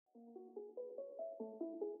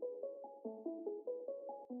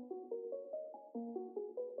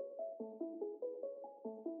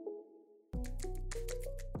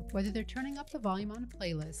Whether they're turning up the volume on a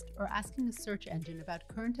playlist or asking a search engine about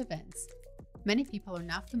current events, many people are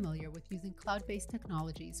now familiar with using cloud-based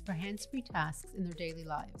technologies for hands-free tasks in their daily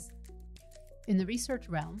lives. In the research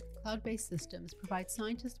realm, cloud-based systems provide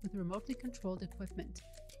scientists with remotely controlled equipment,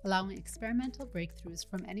 allowing experimental breakthroughs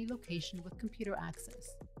from any location with computer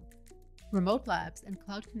access. Remote labs and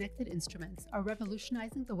cloud-connected instruments are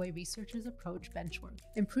revolutionizing the way researchers approach benchwork,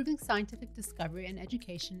 improving scientific discovery and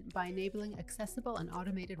education by enabling accessible and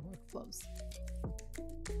automated workflows.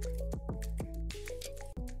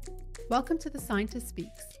 Welcome to The Scientist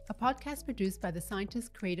Speaks, a podcast produced by the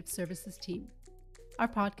Scientist Creative Services team. Our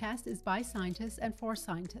podcast is by scientists and for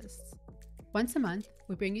scientists. Once a month,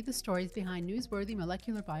 we bring you the stories behind newsworthy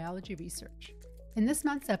molecular biology research. In this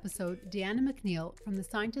month's episode, Deanna MacNeil from the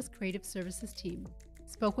Scientist Creative Services team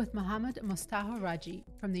spoke with Mohammed Mostajo-Radji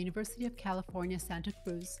from the University of California, Santa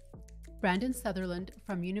Cruz, Brandon Sutherland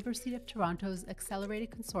from University of Toronto's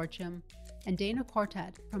Accelerator Consortium, and Dana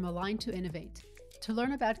Cortade from Align to Innovate, to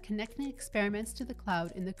learn about connecting experiments to the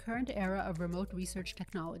cloud in the current era of remote research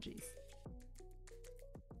technologies.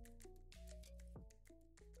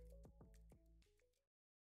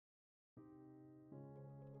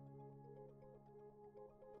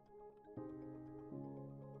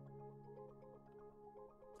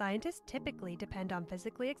 Scientists typically depend on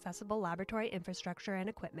physically accessible laboratory infrastructure and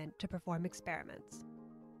equipment to perform experiments.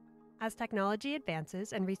 As technology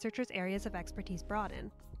advances and researchers' areas of expertise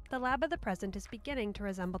broaden, the lab of the present is beginning to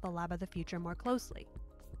resemble the lab of the future more closely,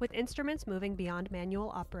 with instruments moving beyond manual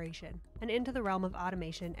operation and into the realm of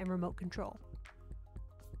automation and remote control.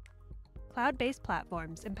 Cloud-based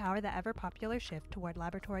platforms empower the ever-popular shift toward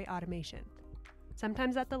laboratory automation,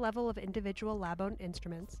 sometimes at the level of individual lab-owned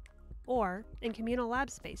instruments, or in communal lab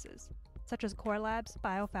spaces, such as core labs,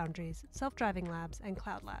 biofoundries, self-driving labs, and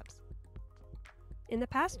cloud labs. In the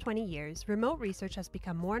past 20 years, remote research has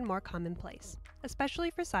become more and more commonplace, especially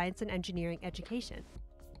for science and engineering education.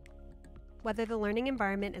 Whether the learning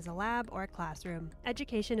environment is a lab or a classroom,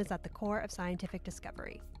 education is at the core of scientific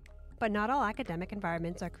discovery. But not all academic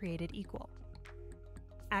environments are created equal.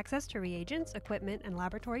 Access to reagents, equipment, and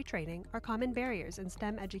laboratory training are common barriers in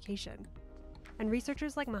STEM education, and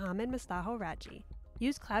researchers like Mohammed Mostajo-Radji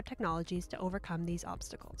use cloud technologies to overcome these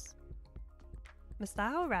obstacles.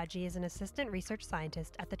 Mostajo-Radji is an assistant research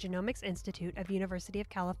scientist at the Genomics Institute of University of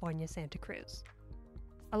California, Santa Cruz.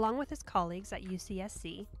 Along with his colleagues at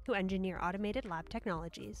UCSC, who engineer automated lab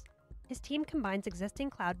technologies, his team combines existing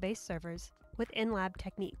cloud-based servers with in-lab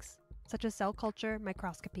techniques, such as cell culture,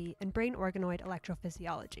 microscopy, and brain organoid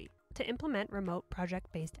electrophysiology, to implement remote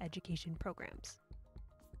project-based education programs.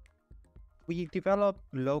 We develop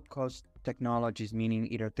low-cost technologies, meaning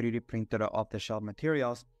either 3D printed or off-the-shelf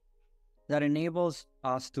materials, that enables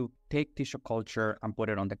us to take tissue culture and put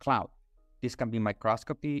it on the cloud. This can be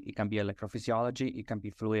microscopy, it can be electrophysiology, it can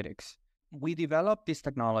be fluidics. We developed this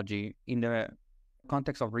technology in the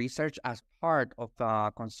context of research as part of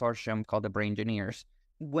a consortium called the Brain Engineers.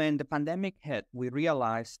 When the pandemic hit, we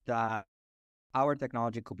realized that our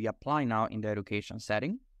technology could be applied now in the education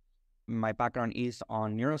setting. My background is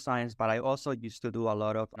on neuroscience, but I also used to do a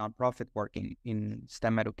lot of nonprofit work in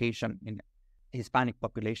STEM education in Hispanic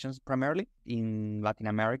populations, primarily in Latin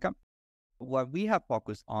America. What we have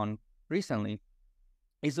focused on recently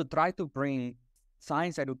is to try to bring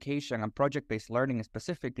science education and project-based learning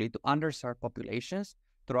specifically to underserved populations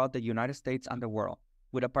throughout the United States and the world,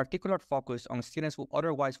 with a particular focus on students who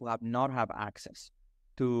otherwise would not have access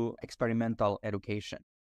to experimental education.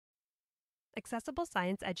 Accessible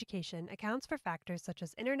science education accounts for factors such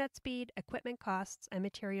as internet speed, equipment costs, and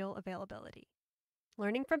material availability.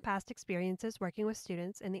 Learning from past experiences working with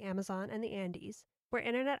students in the Amazon and the Andes, where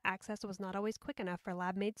internet access was not always quick enough for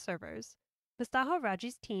lab-made servers,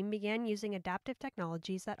 Mostajo-Radji's team began using adaptive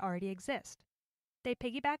technologies that already exist. They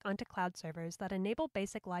piggyback onto cloud servers that enable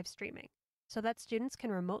basic live streaming, so that students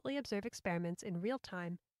can remotely observe experiments in real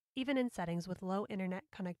time, even in settings with low internet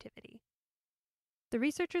connectivity. The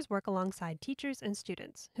researchers work alongside teachers and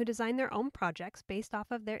students who design their own projects based off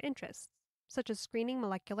of their interests, such as screening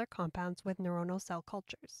molecular compounds with neuronal cell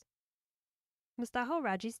cultures.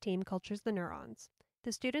 Mostajo-Radji's team cultures the neurons.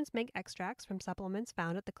 The students make extracts from supplements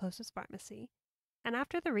found at the closest pharmacy, and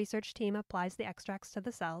after the research team applies the extracts to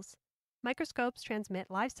the cells, microscopes transmit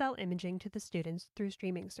live cell imaging to the students through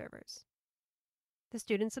streaming servers. The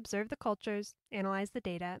students observe the cultures, analyze the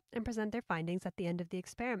data, and present their findings at the end of the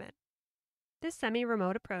experiment. This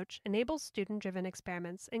semi-remote approach enables student-driven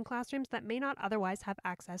experiments in classrooms that may not otherwise have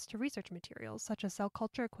access to research materials such as cell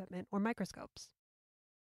culture equipment or microscopes.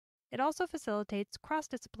 It also facilitates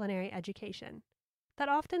cross-disciplinary education that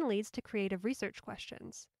often leads to creative research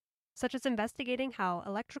questions, such as investigating how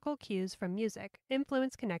electrical cues from music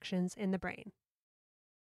influence connections in the brain.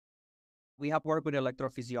 We have worked with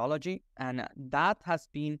electrophysiology, and that has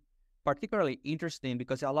been particularly interesting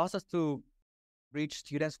because it allows us to reach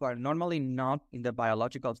students who are normally not in the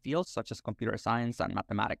biological fields, such as computer science and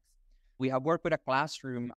mathematics. We have worked with a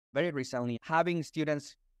classroom very recently, having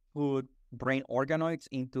students put brain organoids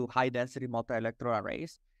into high-density multi-electrode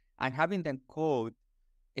arrays and having them code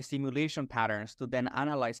simulation patterns to then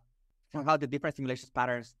analyze how the different simulation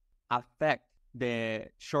patterns affect the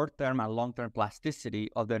short-term and long-term plasticity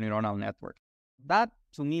of the neuronal network. That,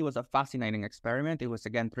 to me, was a fascinating experiment. It was,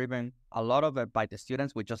 again, driven a lot of it by the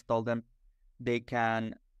students. We just told them they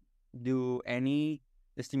can do any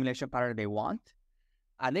stimulation pattern they want.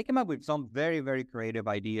 And they came up with some very, very creative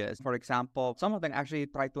ideas. For example, some of them actually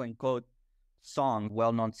tried to encode songs,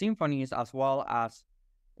 well-known symphonies, as well as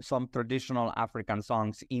some traditional African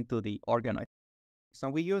songs into the organoid. So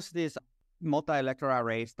we use these multi-electrode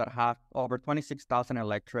arrays that have over 26,000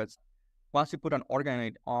 electrodes. Once you put an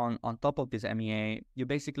organoid on top of this MEA, you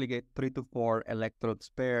basically get 3 to 4 electrodes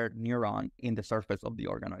per neuron in the surface of the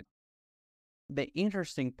organoid. The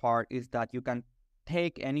interesting part is that you can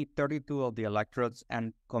take any 32 of the electrodes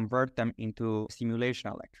and convert them into simulation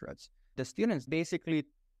electrodes. The students basically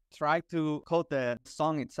try to code the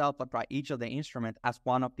song itself, but by each of the instruments as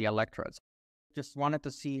one of the electrodes. Just wanted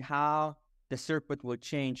to see how the circuit would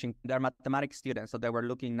change. They're mathematics students, so they were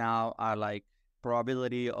looking now at like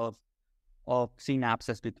probability of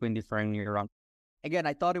synapses between different neurons. Again,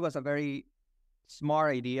 I thought it was a very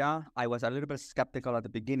smart idea. I was a little bit skeptical at the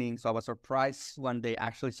beginning, so I was surprised when they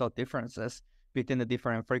actually saw differences between the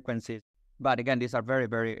different frequencies. But again, these are very,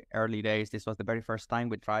 very early days. This was the very first time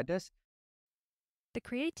we tried this. The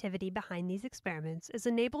creativity behind these experiments is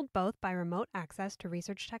enabled both by remote access to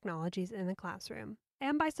research technologies in the classroom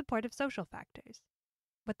and by supportive social factors.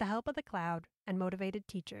 With the help of the cloud and motivated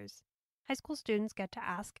teachers, high school students get to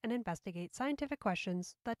ask and investigate scientific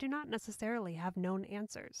questions that do not necessarily have known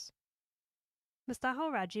answers.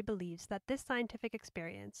 Mostajo-Radji believes that this scientific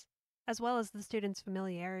experience, as well as the students'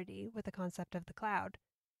 familiarity with the concept of the cloud,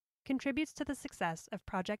 contributes to the success of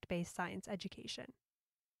project-based science education.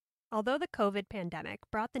 Although the COVID pandemic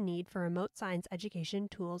brought the need for remote science education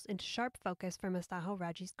tools into sharp focus for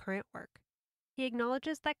Mostajo-Radji's current work, he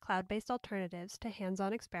acknowledges that cloud-based alternatives to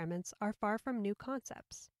hands-on experiments are far from new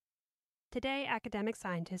concepts. Today, academic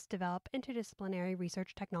scientists develop interdisciplinary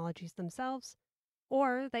research technologies themselves,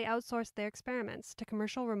 or they outsource their experiments to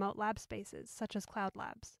commercial remote lab spaces such as cloud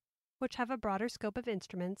labs, which have a broader scope of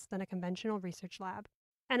instruments than a conventional research lab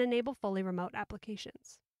and enable fully remote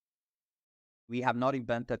applications. We have not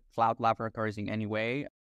invented cloud laboratories in any way.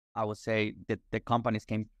 I would say that the companies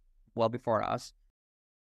came well before us.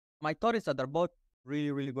 My thought is that they're both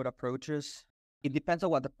really, really good approaches. It depends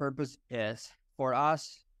on what the purpose is. For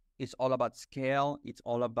us, it's all about scale. It's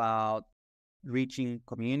all about reaching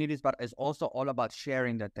communities, but it's also all about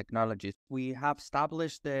sharing the technologies. We have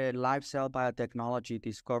established the Live Cell Biotechnology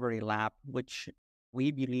Discovery Lab, which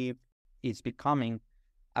we believe is becoming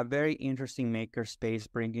a very interesting makerspace,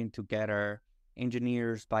 bringing together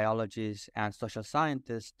engineers, biologists, and social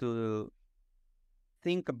scientists to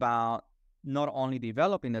think about not only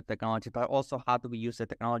developing the technology, but also how do we use the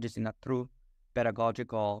technologies in a true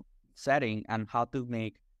pedagogical setting and how to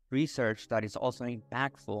make research that is also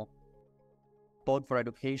impactful, both for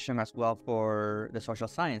education as well for the social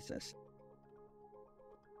sciences.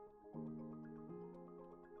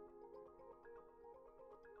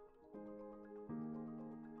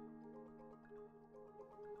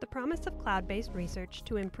 The promise of cloud-based research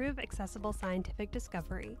to improve accessible scientific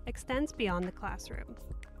discovery extends beyond the classroom.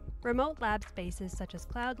 Remote lab spaces such as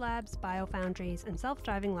cloud labs, biofoundries, and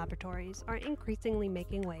self-driving laboratories are increasingly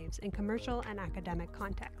making waves in commercial and academic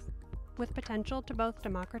contexts, with potential to both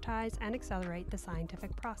democratize and accelerate the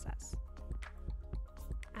scientific process.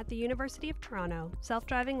 At the University of Toronto,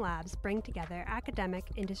 self-driving labs bring together academic,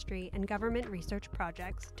 industry, and government research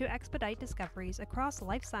projects to expedite discoveries across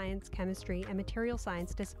life science, chemistry, and material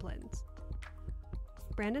science disciplines.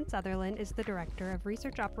 Brandon Sutherland is the Director of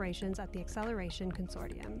Research Operations at the Accelerator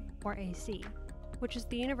Consortium, or AC, which is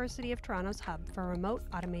the University of Toronto's hub for remote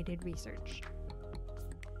automated research.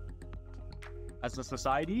 As a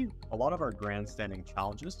society, a lot of our grandstanding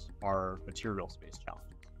challenges are materials-based challenges.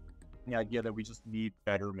 The idea that we just need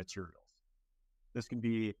better materials. This can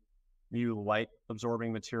be new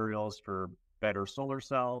light-absorbing materials for better solar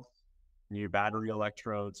cells, new battery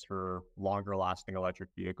electrodes for longer-lasting electric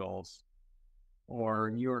vehicles,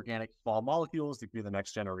 or new organic small molecules that could be the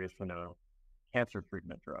next generation of cancer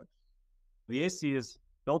treatment drugs. The AC is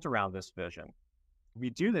built around this vision. We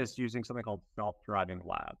do this using something called self-driving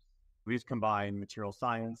labs. These combine material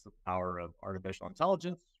science, the power of artificial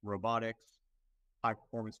intelligence, robotics,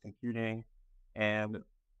 high-performance computing, and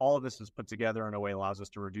all of this is put together in a way that allows us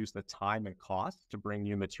to reduce the time and cost to bring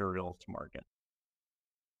new materials to market.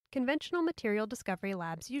 Conventional material discovery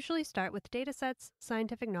labs usually start with datasets,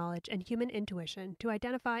 scientific knowledge, and human intuition to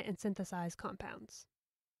identify and synthesize compounds.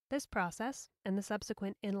 This process, and the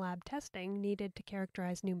subsequent in-lab testing needed to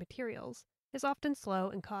characterize new materials, is often slow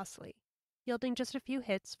and costly, yielding just a few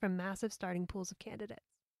hits from massive starting pools of candidates.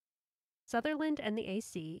 Sutherland and the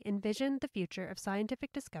AC envisioned the future of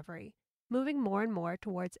scientific discovery moving more and more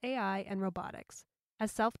towards AI and robotics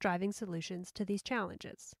as self-driving solutions to these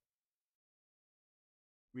challenges.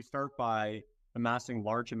 We start by amassing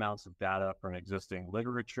large amounts of data from existing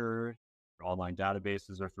literature, online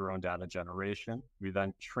databases, or through our own data generation. We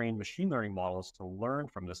then train machine learning models to learn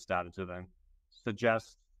from this data to then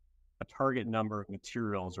suggest a target number of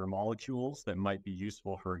materials or molecules that might be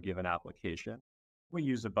useful for a given application. We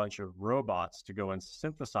use a bunch of robots to go and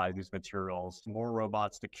synthesize these materials, more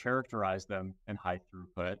robots to characterize them in high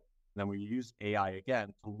throughput. And then we use AI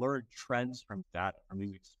again to learn trends from data from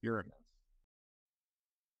these experiments.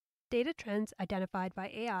 Data trends identified by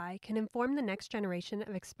AI can inform the next generation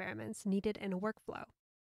of experiments needed in a workflow,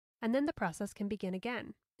 and then the process can begin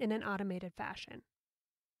again in an automated fashion.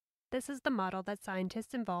 This is the model that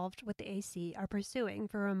scientists involved with the AC are pursuing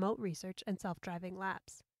for remote research and self-driving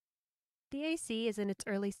labs. The AC is in its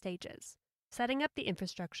early stages, setting up the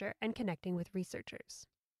infrastructure and connecting with researchers.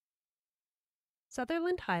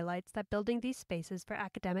 Sutherland highlights that building these spaces for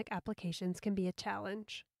academic applications can be a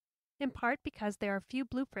challenge, in part because there are few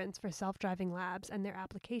blueprints for self-driving labs and their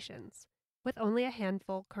applications, with only a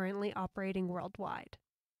handful currently operating worldwide.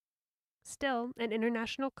 Still, an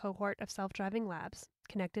international cohort of self-driving labs,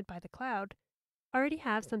 connected by the cloud, already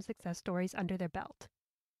have some success stories under their belt.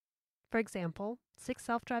 For example, 6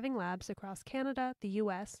 self-driving labs across Canada, the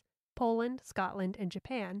US, Poland, Scotland, and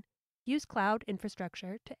Japan use cloud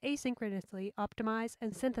infrastructure to asynchronously optimize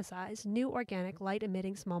and synthesize new organic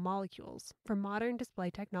light-emitting small molecules for modern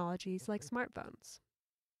display technologies like smartphones.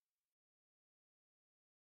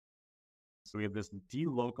 So we have this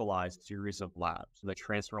delocalized series of labs that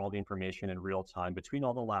transfer all the information in real time between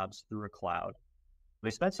all the labs through a cloud. They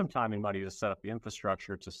spent some time and money to set up the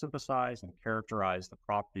infrastructure to synthesize and characterize the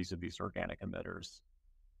properties of these organic emitters.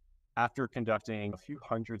 After conducting a few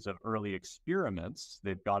hundreds of early experiments,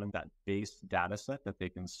 they've gotten that base data set that they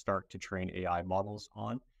can start to train AI models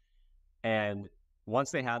on. And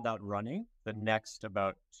once they had that running, the next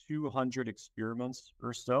about 200 experiments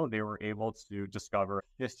or so, they were able to discover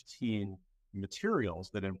 15 materials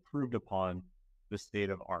that improved upon the state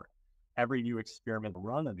of art. Every new experiment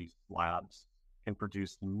run of these labs can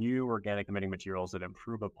produce new organic emitting materials that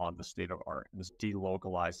improve upon the state of art. And this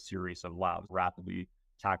delocalized series of labs rapidly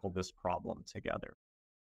tackle this problem together.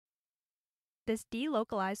 This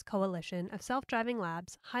delocalized coalition of self-driving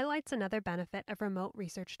labs highlights another benefit of remote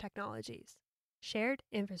research technologies: shared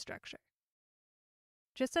infrastructure.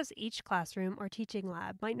 Just as each classroom or teaching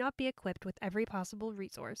lab might not be equipped with every possible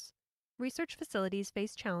resource, research facilities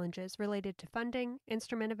face challenges related to funding,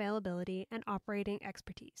 instrument availability, and operating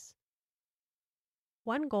expertise.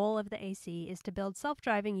 One goal of the AC is to build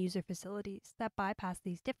self-driving user facilities that bypass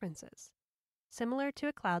these differences, similar to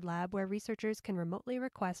a cloud lab where researchers can remotely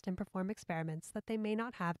request and perform experiments that they may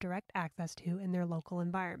not have direct access to in their local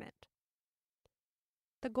environment.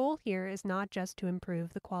 The goal here is not just to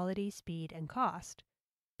improve the quality, speed, and cost,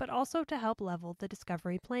 but also to help level the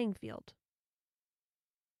discovery playing field.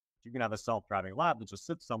 You can have a self-driving lab that just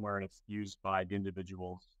sits somewhere and it's used by the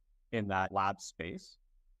individuals in that lab space,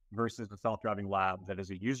 versus a self-driving lab that is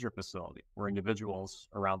a user facility where individuals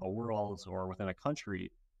around the world or within a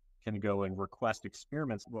country can go and request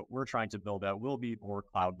experiments. What we're trying to build out will be more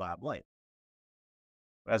cloud lab-like.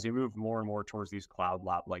 As we move more and more towards these cloud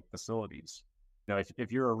lab-like facilities,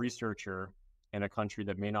 if you're a researcher in a country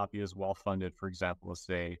that may not be as well funded, for example, as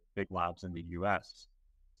say big labs in the US,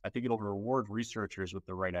 I think it'll reward researchers with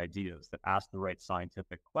the right ideas that ask the right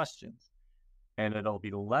scientific questions. And it'll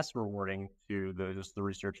be less rewarding to the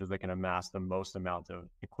researchers that can amass the most amount of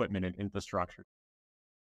equipment and infrastructure.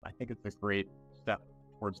 I think it's a great step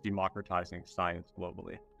towards democratizing science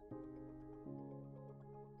globally.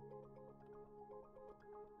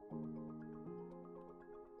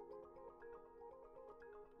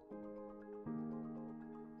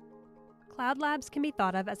 Cloud labs can be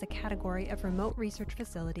thought of as a category of remote research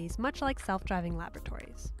facilities, much like self-driving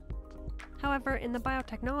laboratories. However, in the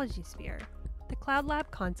biotechnology sphere, the cloud lab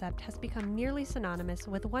concept has become nearly synonymous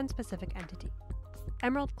with one specific entity,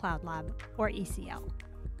 Emerald Cloud Lab, or ECL.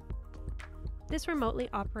 This remotely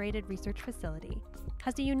operated research facility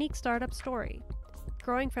has a unique startup story,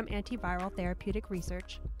 growing from antiviral therapeutic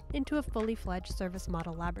research into a fully fledged service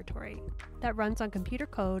model laboratory that runs on computer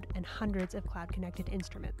code and hundreds of cloud-connected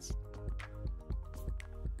instruments.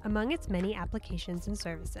 Among its many applications and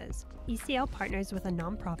services, ECL partners with a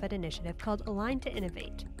nonprofit initiative called Align to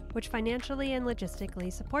Innovate, which financially and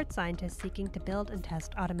logistically supports scientists seeking to build and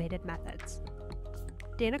test automated methods.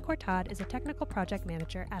 Dana Cortade is a technical project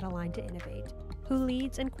manager at Align to Innovate, who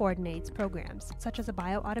leads and coordinates programs such as a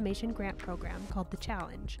bioautomation grant program called The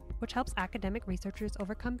Challenge, which helps academic researchers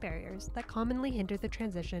overcome barriers that commonly hinder the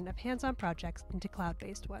transition of hands-on projects into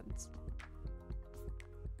cloud-based ones.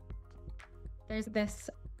 There's this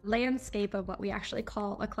landscape of what we actually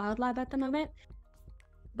call a cloud lab at the moment.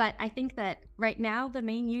 But I think that right now the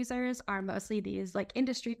main users are mostly these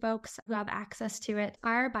industry folks who have access to it.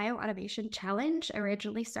 Our bioautomation challenge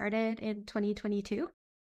originally started in 2022.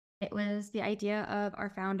 It was the idea of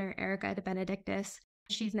our founder, Erica de Benedictis.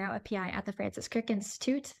 She's now a PI at the Francis Crick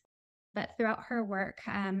Institute. But throughout her work,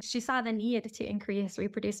 she saw the need to increase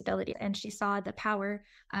reproducibility, and she saw the power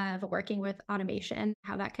of working with automation,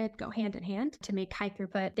 how that could go hand in hand to make high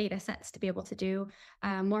throughput data sets to be able to do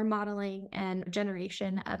more modeling and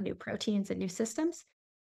generation of new proteins and new systems.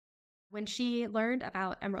 When she learned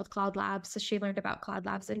about Emerald Cloud Labs, so she learned about cloud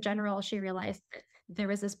labs in general, she realized that there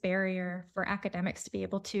was this barrier for academics to be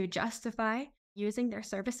able to justify using their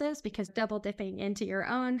services, because double dipping into your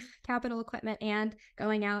own capital equipment and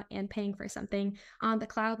going out and paying for something on the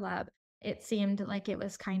cloud lab, it seemed like it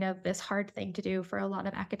was kind of this hard thing to do for a lot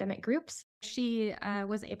of academic groups. She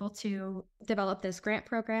was able to develop this grant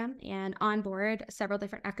program and onboard several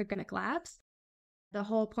different academic labs. The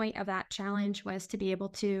whole point of that challenge was to be able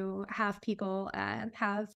to have people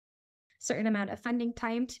have certain amount of funding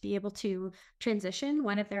time to be able to transition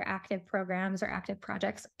one of their active programs or active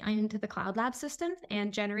projects into the cloud lab system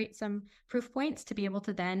and generate some proof points to be able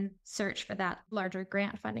to then search for that larger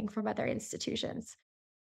grant funding from other institutions.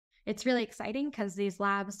 It's really exciting because these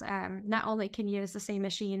labs not only can use the same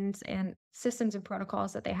machines and systems and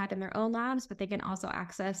protocols that they had in their own labs, but they can also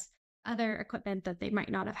access other equipment that they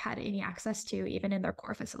might not have had any access to even in their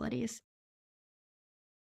core facilities.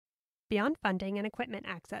 Beyond funding and equipment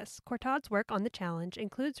access, Cortade's work on the challenge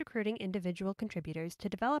includes recruiting individual contributors to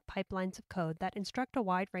develop pipelines of code that instruct a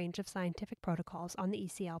wide range of scientific protocols on the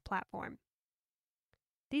ECL platform.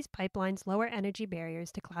 These pipelines lower energy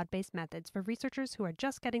barriers to cloud-based methods for researchers who are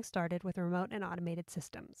just getting started with remote and automated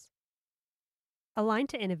systems. Align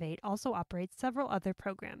to Innovate also operates several other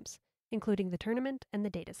programs, including the tournament and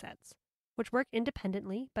the datasets, which work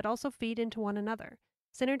independently but also feed into one another,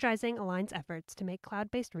 synergizing Align's efforts to make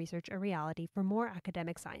cloud-based research a reality for more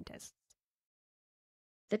academic scientists.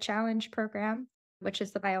 The challenge program, which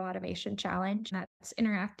is the bioautomation challenge, that's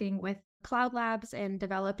interacting with cloud labs and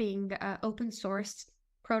developing open source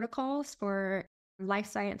protocols for life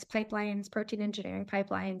science pipelines, protein engineering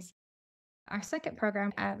pipelines. Our second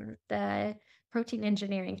program, the protein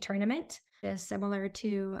engineering tournament, is similar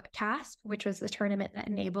to CASP, which was the tournament that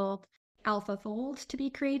enabled AlphaFold to be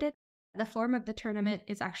created. The form of the tournament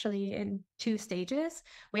is actually in two stages.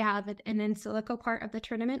 We have an in silico part of the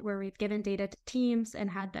tournament where we've given data to teams and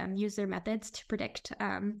had them use their methods to predict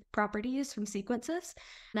properties from sequences.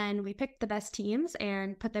 Then we picked the best teams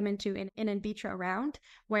and put them into an in vitro round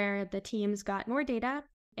where the teams got more data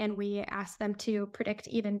and we asked them to predict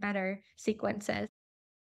even better sequences.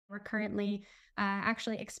 We're currently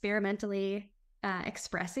actually experimentally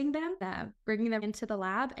expressing them, bringing them into the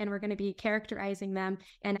lab, and we're going to be characterizing them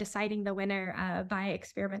and deciding the winner by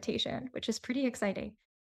experimentation, which is pretty exciting.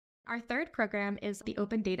 Our third program is the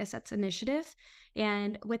Open Datasets Initiative.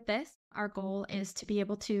 And with this, our goal is to be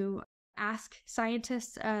able to ask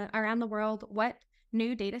scientists around the world what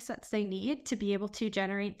new datasets they need to be able to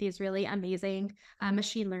generate these really amazing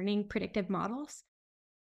machine learning predictive models.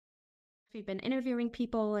 We've been interviewing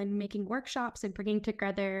people and making workshops and bringing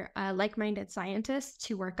together like-minded scientists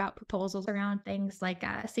to work out proposals around things like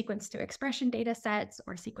sequence to expression data sets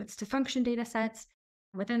or sequence to function data sets.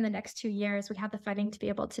 Within the next 2 years, we have the funding to be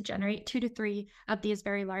able to generate 2 to 3 of these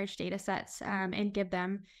very large data sets and give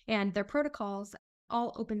them and their protocols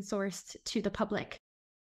all open sourced to the public.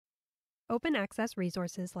 Open access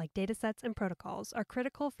resources like datasets and protocols are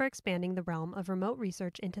critical for expanding the realm of remote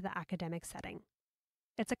research into the academic setting.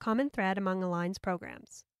 It's a common thread among Align's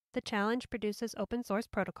programs. The challenge produces open source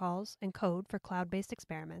protocols and code for cloud-based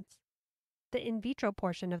experiments. The in vitro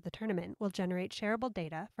portion of the tournament will generate shareable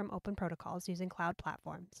data from open protocols using cloud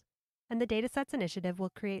platforms. And the Datasets Initiative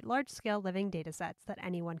will create large-scale living datasets that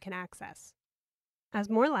anyone can access. As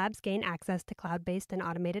more labs gain access to cloud-based and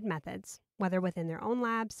automated methods, whether within their own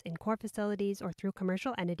labs, in core facilities, or through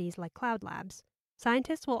commercial entities like cloud labs,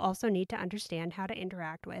 scientists will also need to understand how to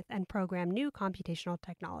interact with and program new computational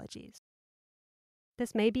technologies.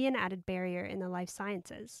 This may be an added barrier in the life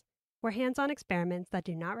sciences, where hands-on experiments that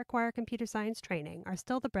do not require computer science training are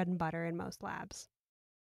still the bread and butter in most labs.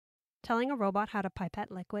 Telling a robot how to pipette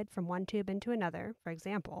liquid from one tube into another, for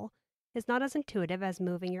example, is not as intuitive as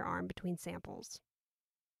moving your arm between samples.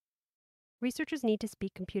 Researchers need to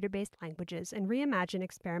speak computer-based languages and reimagine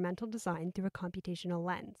experimental design through a computational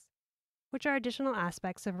lens, which are additional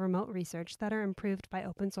aspects of remote research that are improved by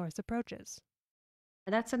open-source approaches.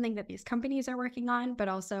 That's something that these companies are working on, but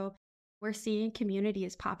also we're seeing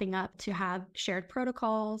communities popping up to have shared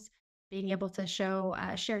protocols, being able to show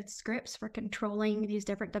shared scripts for controlling these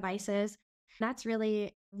different devices. That's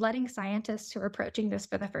really letting scientists who are approaching this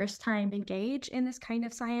for the first time engage in this kind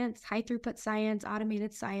of science, high-throughput science,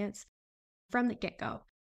 automated science, from the get-go.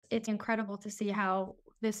 It's incredible to see how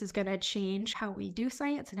this is going to change how we do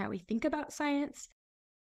science and how we think about science.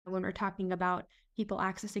 When we're talking about people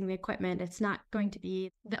accessing the equipment, it's not going to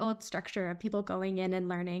be the old structure of people going in and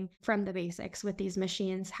learning from the basics with these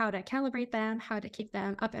machines, how to calibrate them, how to keep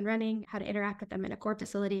them up and running, how to interact with them in a core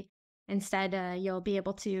facility. Instead, you'll be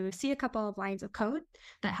able to see a couple of lines of code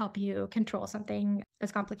that help you control something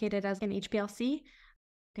as complicated as an HPLC.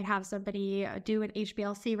 You could have somebody do an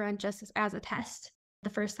HPLC run just as a test the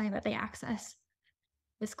first time that they access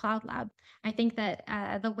this cloud lab. I think that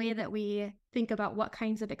the way that we think about what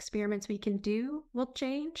kinds of experiments we can do will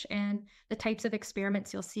change, and the types of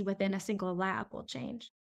experiments you'll see within a single lab will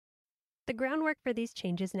change. The groundwork for these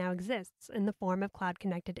changes now exists in the form of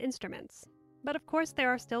cloud-connected instruments, but of course there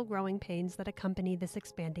are still growing pains that accompany this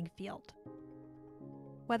expanding field.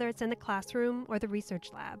 Whether it's in the classroom or the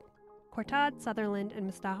research lab, Cortade, Sutherland,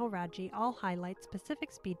 and Mostajo-Radji all highlight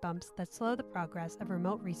specific speed bumps that slow the progress of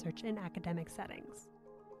remote research in academic settings: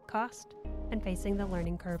 cost, and facing the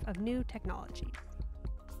learning curve of new technologies.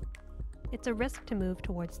 It's a risk to move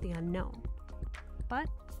towards the unknown, but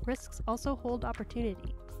risks also hold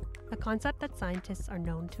opportunity, a concept that scientists are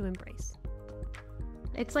known to embrace.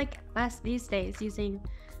 It's like us these days using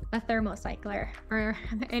a thermocycler or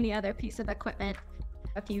any other piece of equipment.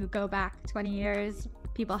 If you go back 20 years,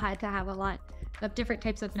 people had to have a lot of different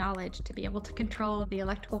types of knowledge to be able to control the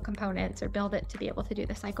electrical components or build it to be able to do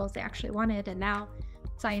the cycles they actually wanted. And now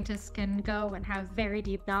scientists can go and have very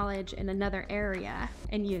deep knowledge in another area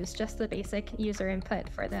and use just the basic user input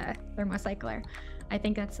for the thermocycler. I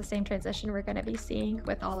think that's the same transition we're going to be seeing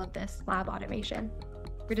with all of this lab automation.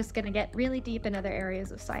 We're just going to get really deep in other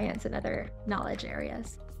areas of science and other knowledge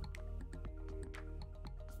areas.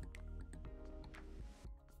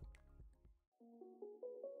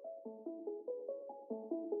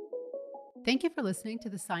 Thank you for listening to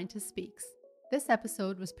The Scientist Speaks. This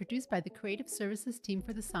episode was produced by the Creative Services team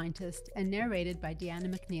for The Scientist and narrated by Deanna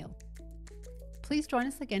MacNeil. Please join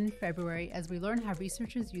us again in February as we learn how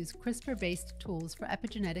researchers use CRISPR-based tools for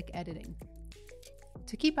epigenetic editing.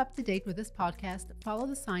 To keep up to date with this podcast, follow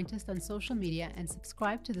The Scientist on social media and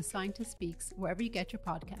subscribe to The Scientist Speaks wherever you get your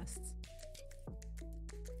podcasts.